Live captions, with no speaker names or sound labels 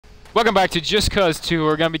Welcome back to Just Cause 2.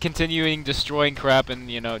 We're gonna be continuing destroying crap and,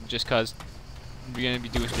 you know, just cause. We're gonna be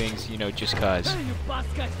doing things, you know, just cause. Hey, you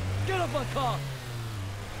bastard! Get off my car!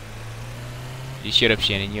 You shut up,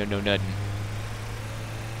 Shannon. You don't know nothing.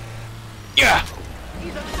 Yeah!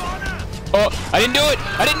 Oh, I didn't do it!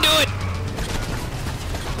 I didn't do it!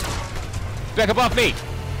 Back up off me!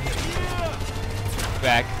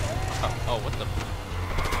 Back. Oh, what the?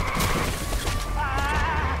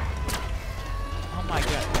 Oh my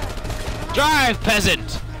god. Drive,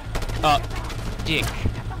 peasant! Dick.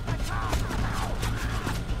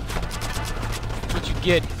 What you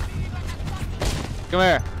get? Come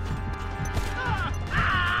here.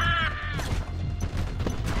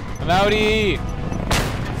 I'm outie!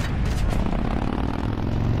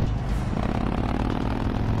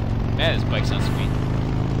 Man, this bike sounds sweet.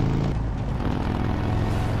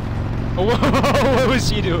 Oh, whoa, what was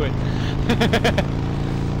she doing?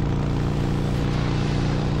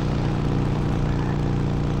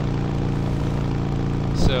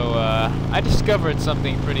 So, I discovered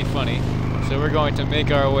something pretty funny. So we're going to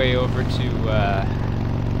make our way over to,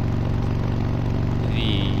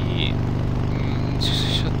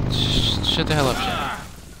 Shut the hell up, Shannon.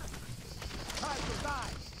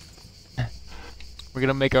 We're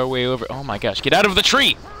gonna make our way over. Oh my gosh, get out of the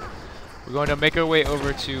tree! We're going to make our way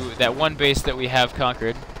over to that one base that we have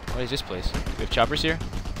conquered. What is this place? We have choppers here?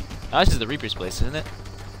 Oh, this is the Reaper's place, isn't it?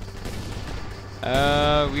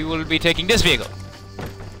 We will be taking this vehicle.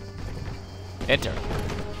 Enter.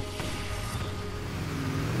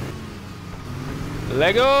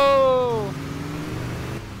 Lego!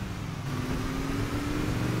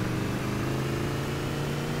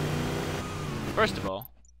 First of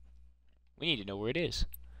all, we need to know where it is.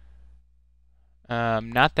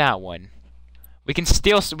 Not that one. We can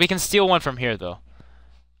steal one from here though.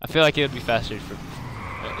 I feel like it would be faster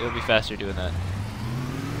doing that.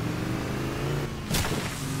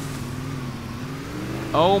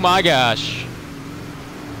 Oh my gosh.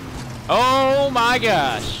 Oh my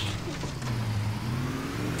gosh.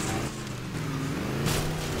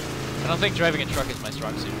 I don't think driving a truck is my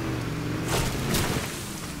strong suit.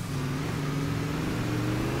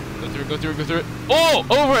 Go through it. Oh!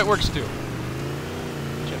 Over it works too.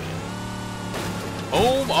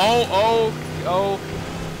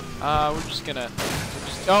 We're just gonna...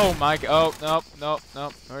 oh my god. Oh, nope.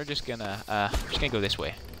 We're just gonna go this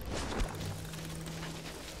way.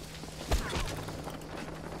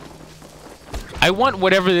 I want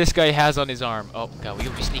whatever this guy has on his arm. Oh god, we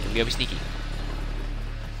gotta be sneaky. Gotta be sneaky.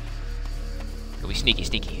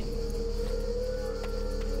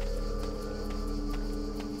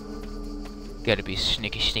 Gotta be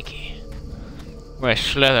sneaky. We're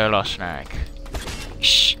slither lost snack.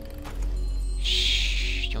 Shh.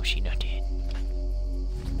 Don't see nothing.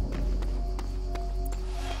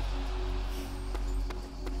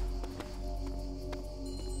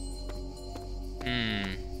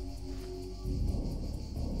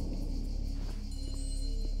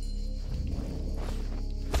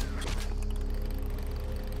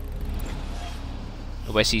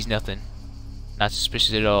 Nobody sees nothing. Not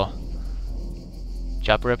suspicious at all.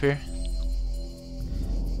 Chopper up here?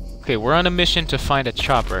 Okay, we're on a mission to find a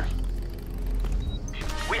chopper.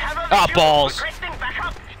 Ah, balls!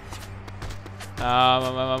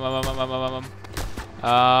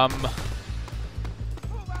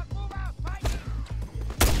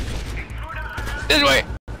 This way!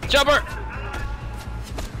 Chopper!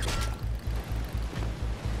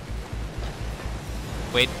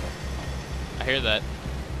 Wait. I hear that.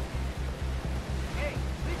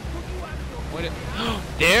 What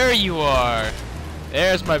there you are!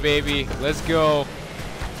 There's my baby. Let's go.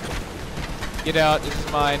 Get out. This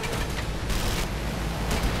is mine.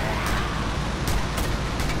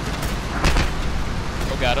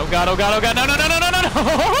 Oh god, oh god, oh god, oh god. No, no, no, no, no, no, no!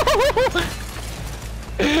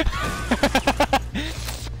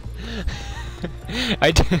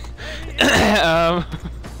 I did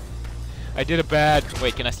I did a bad.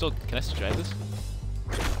 Wait, can I still drive this?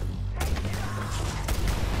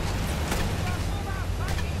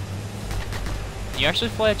 Can you actually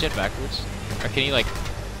fly a jet backwards? Or can you like...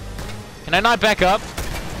 Can I not back up?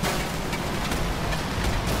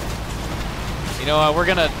 You know what, we're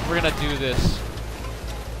gonna do this.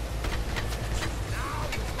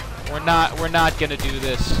 We're not gonna do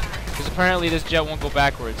this. Because apparently this jet won't go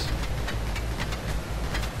backwards.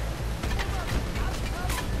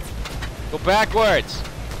 Go backwards!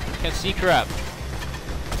 Can't see crap.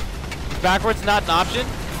 Is backwards not an option?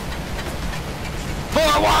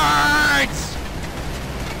 Forwards!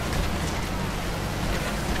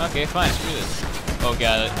 Okay, fine, screw this. Oh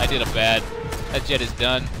god, I did a bad. That jet is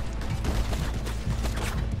done.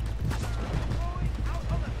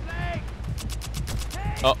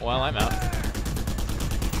 Oh, well, I'm out.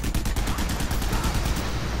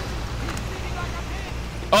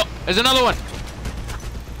 Oh, there's another one!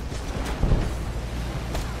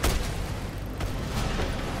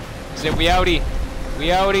 Is it we outie? We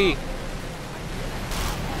outie!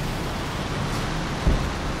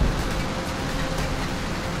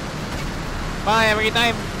 Bye, have a good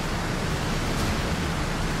time!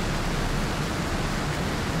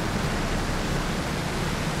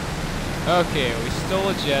 Okay, we stole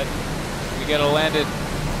a jet. We gotta land it.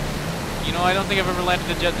 You know, I don't think I've ever landed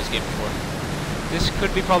a jet in this game before. This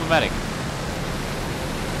could be problematic.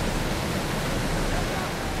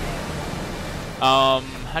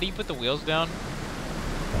 How do you put the wheels down?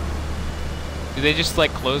 Do they just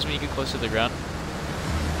like close when you get close to the ground?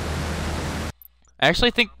 I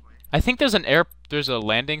actually think there's a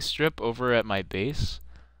landing strip over at my base,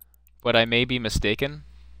 but I may be mistaken.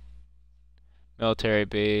 Military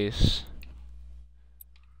base.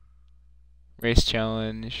 Race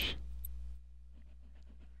challenge.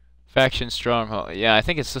 Faction stronghold. Yeah, I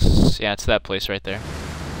think it's this. Yeah, it's that place right there.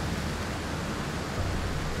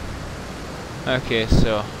 Okay,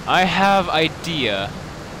 so I have idea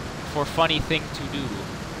for funny thing to do.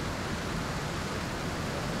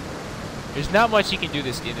 There's not much you can do in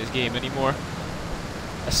this game anymore.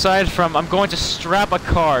 Aside from, I'm going to strap a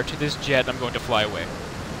car to this jet and I'm going to fly away.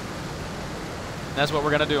 And that's what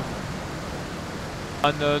we're gonna do.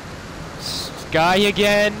 On the sky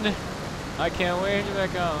again. I can't wait to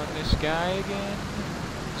back on the sky again.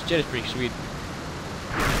 This jet is pretty sweet.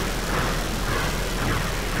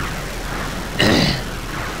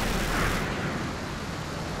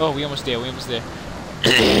 Oh, we almost there, we almost there.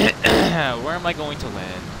 Where am I going to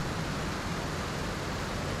land?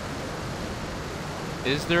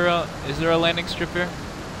 Is there a landing strip here?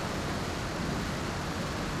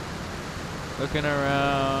 Looking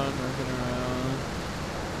around, looking around.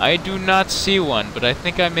 I do not see one, but I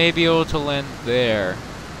think I may be able to land there.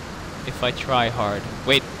 If I try hard.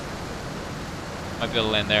 Wait. Might be able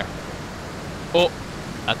to land there. Oh!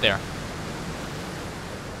 Not there.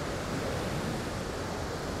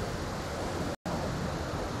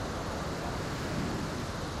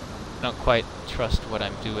 I don't quite trust what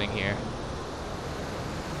I'm doing here.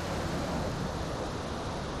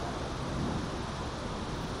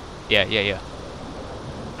 Yeah.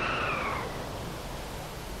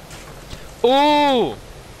 Ooh!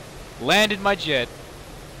 Landed my jet.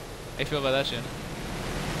 How you feel about that shit?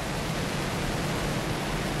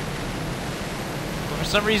 But for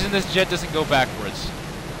some reason this jet doesn't go backwards.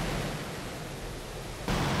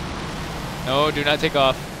 No, do not take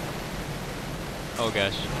off. Oh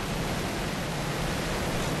gosh.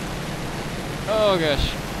 Oh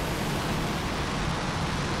gosh.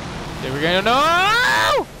 There we go.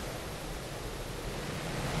 No!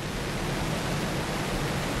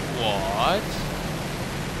 What? I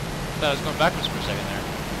thought I was going backwards for a second there.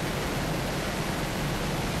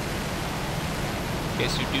 Okay,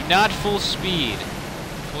 so do not full speed.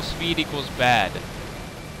 Full speed equals bad.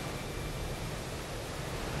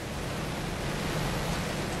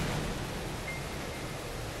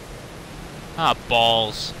 Ah,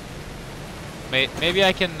 balls. Maybe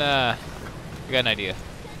I can, I got an idea.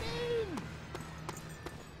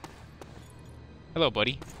 Hello,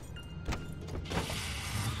 buddy.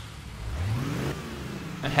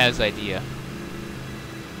 Has idea.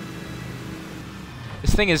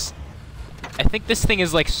 This thing is... I think this thing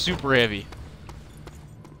is like super heavy.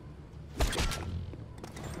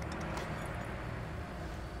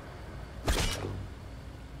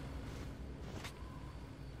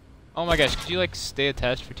 Oh my gosh, could you like stay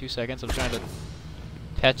attached for 2 seconds? I'm trying to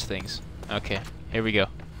attach things. Okay, here we go.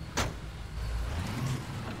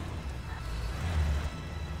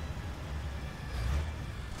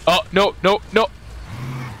 Oh, no.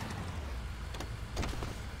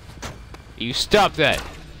 You stop that!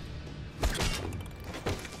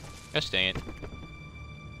 Gosh dang it.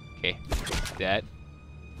 Okay. That.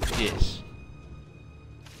 This.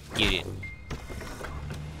 Get it.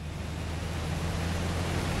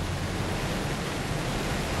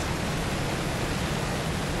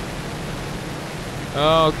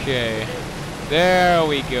 Okay. There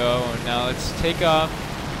we go. Now let's take off.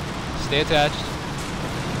 Stay attached.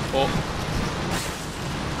 Oh.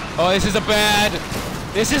 Oh, this is a bad!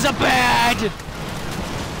 This is a bad!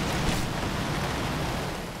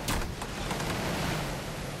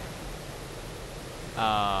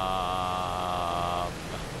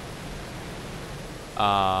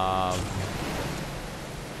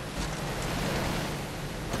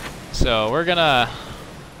 So we're gonna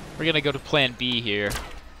go to plan B here.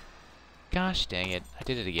 Gosh dang it, I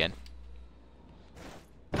did it again.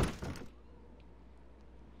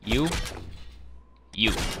 You.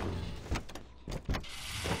 You. What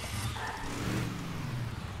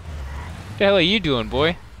the hell are you doing,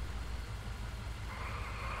 boy?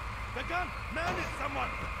 The gun! Man it, someone!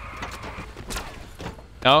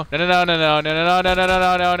 No, no, no, no, no, no, no, no, no, no,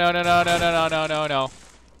 no, no, no, no, no, no, no, no, no, no.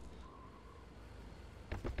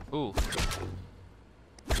 Ooh.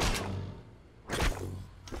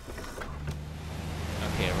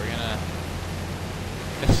 Okay, we're gonna.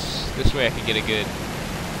 This way I can get a good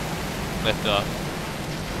lift off.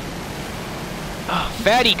 Ah,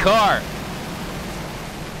 fatty car.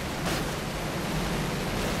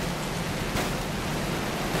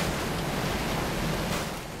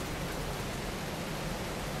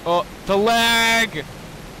 Oh, the lag!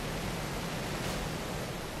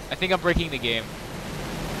 I think I'm breaking the game.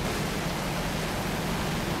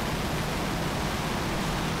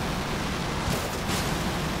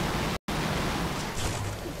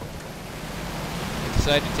 I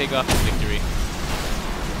decided to take off the victory.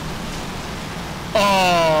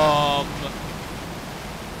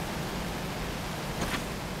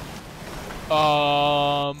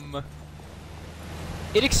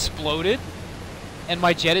 It exploded, and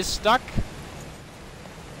my jet is stuck.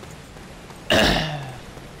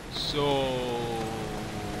 So,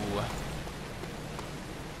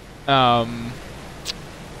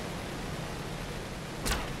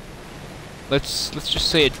 let's just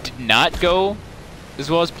say it did not go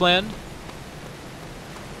as well as planned.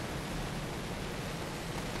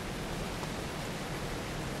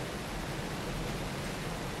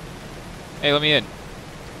 Hey, let me in.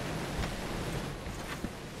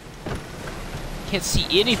 Can't see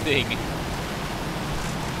anything.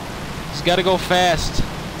 Just gotta go fast.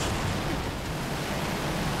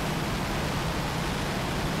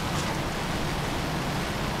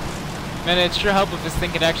 Man, it'd sure help if this thing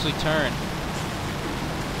could actually turn.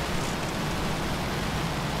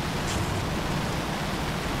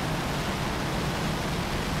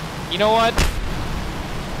 You know what?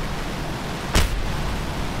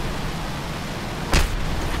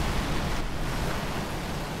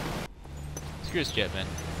 Screw this jet, man.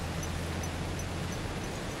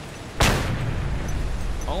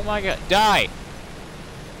 Oh my god. Die!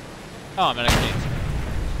 Oh, I'm out of grenades.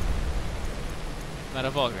 I'm out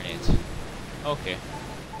of all grenades. Okay.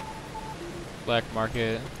 Black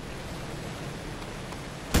market.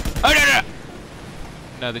 Oh, no, no!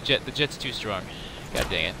 No, the jet's too strong. God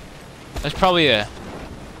dang it. There's probably a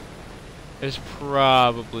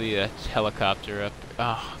helicopter up.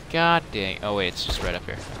 Oh, god dang. Oh wait, it's just right up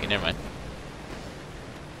here. Okay, never mind.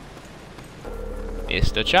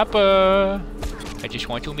 Mr. Chopper, I just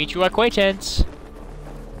want to meet your acquaintance.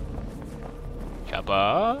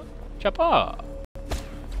 Chopper, Chopper,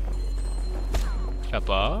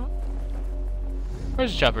 Chopper.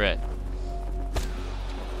 Where's the chopper at?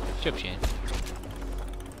 Chop chin.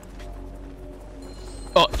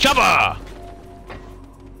 Oh, chopper!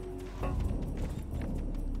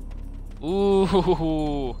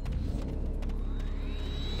 Ooh.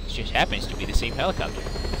 This just happens to be the same helicopter.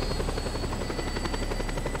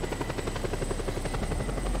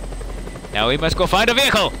 Now we must go find a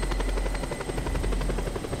vehicle!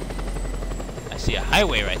 I see a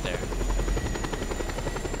highway right there.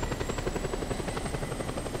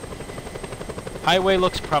 Highway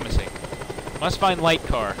looks promising. Must find light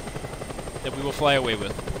car that we will fly away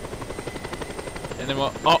with. And then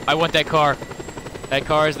we'll... Oh, I want that car. That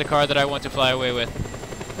car is the car that I want to fly away with.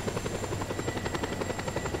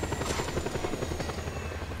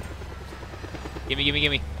 Gimme, gimme,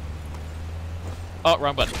 gimme. Oh,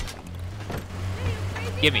 wrong button.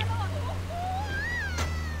 Gimme.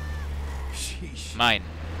 Mine.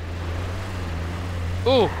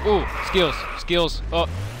 Ooh, ooh, skills, skills. Oh,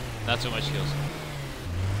 not so much skills.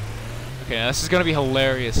 Okay, now this is gonna be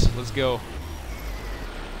hilarious. Let's go.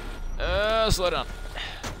 Slow down.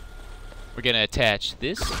 We're gonna attach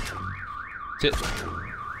this to...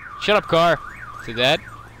 Shut up, car. To that.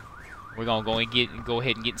 We're gonna go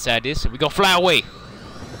ahead and get inside this, and we gonna fly away.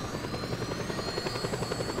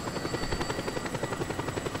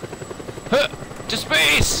 Huh, to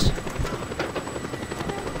space.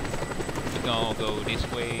 We're gonna go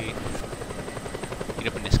this way. Get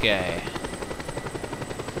up in the sky.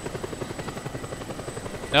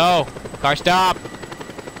 No, car, stop.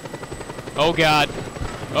 Oh god.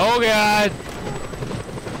 Oh god!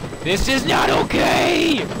 This is not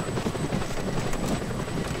okay!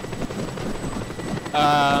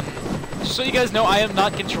 Just so you guys know, I am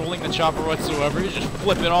not controlling the chopper whatsoever. He's just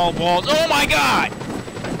flipping all balls. Oh my god!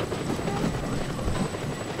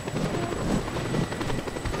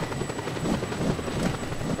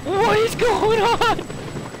 What is going on?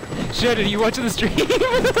 Shannon, you watching the stream?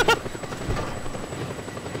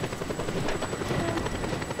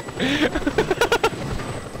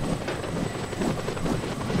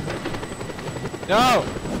 No!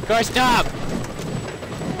 Car, stop!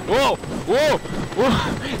 Whoa! Whoa!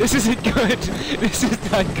 Whoa! This isn't good! This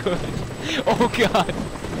is not good! Oh god!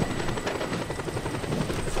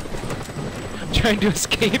 I'm trying to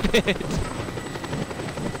escape it!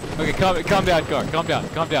 Okay, calm down, car. Calm down,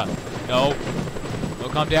 calm down. No. No,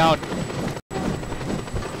 calm down.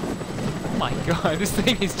 Oh my god, this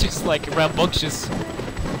thing is just like rambunctious.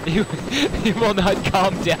 You will not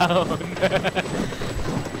calm down.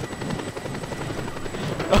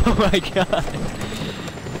 Oh my god.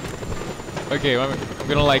 Okay, I'm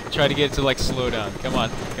gonna like try to get it to like slow down. Come on,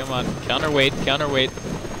 come on. Counterweight, counterweight.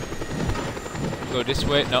 Go this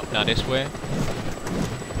way. No, not this way.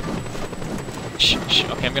 Shh, shh.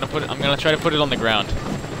 Okay, I'm gonna try to put it on the ground.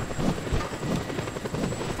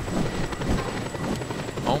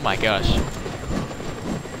 Oh my gosh.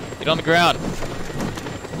 Get on the ground.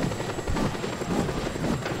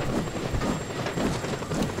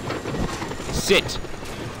 Sit.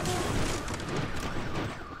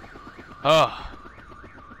 Oh.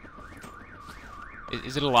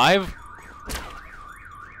 Is it alive?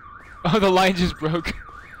 Oh, the line just broke.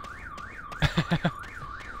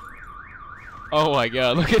 Oh my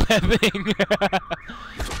god, look at that thing.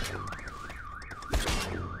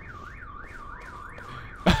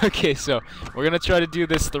 Okay, so we're gonna try to do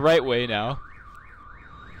this the right way now.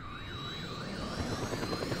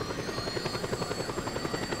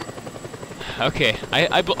 Okay,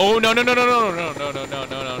 oh no no no no no no no no no no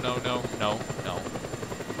no no no no no.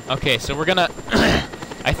 Okay, so we're gonna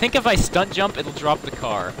I think if I stunt jump it'll drop the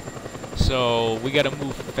car. So we gotta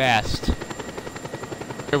move fast.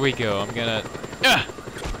 Here we go, I'm gonna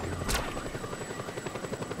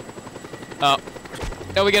oh.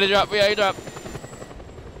 No, we gotta drop, we gotta drop.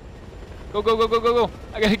 Go go go go go go.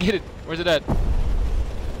 I gotta get it. Where's it at?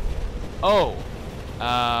 Oh.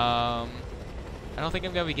 I don't think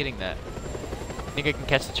I'm gonna be getting that. Think I can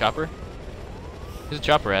catch the chopper? Where's the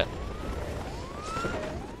chopper at?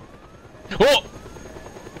 Oh!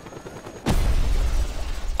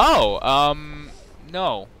 Oh,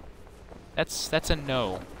 no. That's a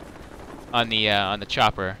no. On the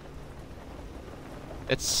chopper.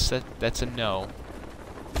 That's a no.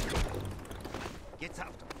 Get out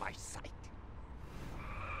of my sight.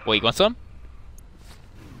 Wait, you want some?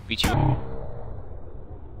 Beat you.